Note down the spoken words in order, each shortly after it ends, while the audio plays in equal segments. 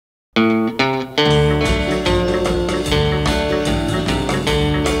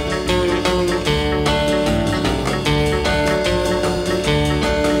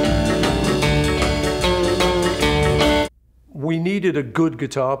needed a good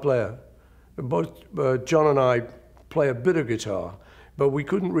guitar player. Both John and I play a bit of guitar, but we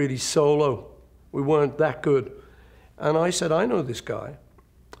couldn't really solo. We weren't that good. And I said, I know this guy.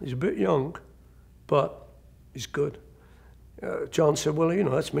 He's a bit young, but he's good. John said, well, you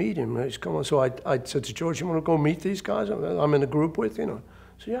know, let's meet him. He's coming. So I said to George, you want to go meet these guys I'm in a group with, you know?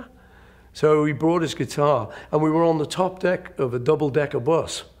 So yeah. So he brought his guitar, and we were on the top deck of a double-decker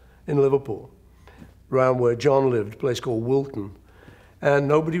bus in Liverpool, around where John lived, a place called Wilton. And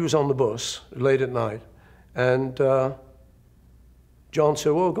nobody was on the bus late at night. And John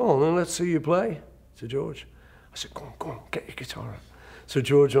said, well, go on, and let's see you play, to George. I said, go on, get your guitar out. So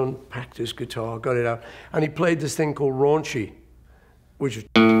George unpacked his guitar, got it out, and he played this thing called Raunchy, which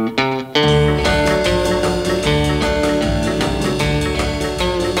was...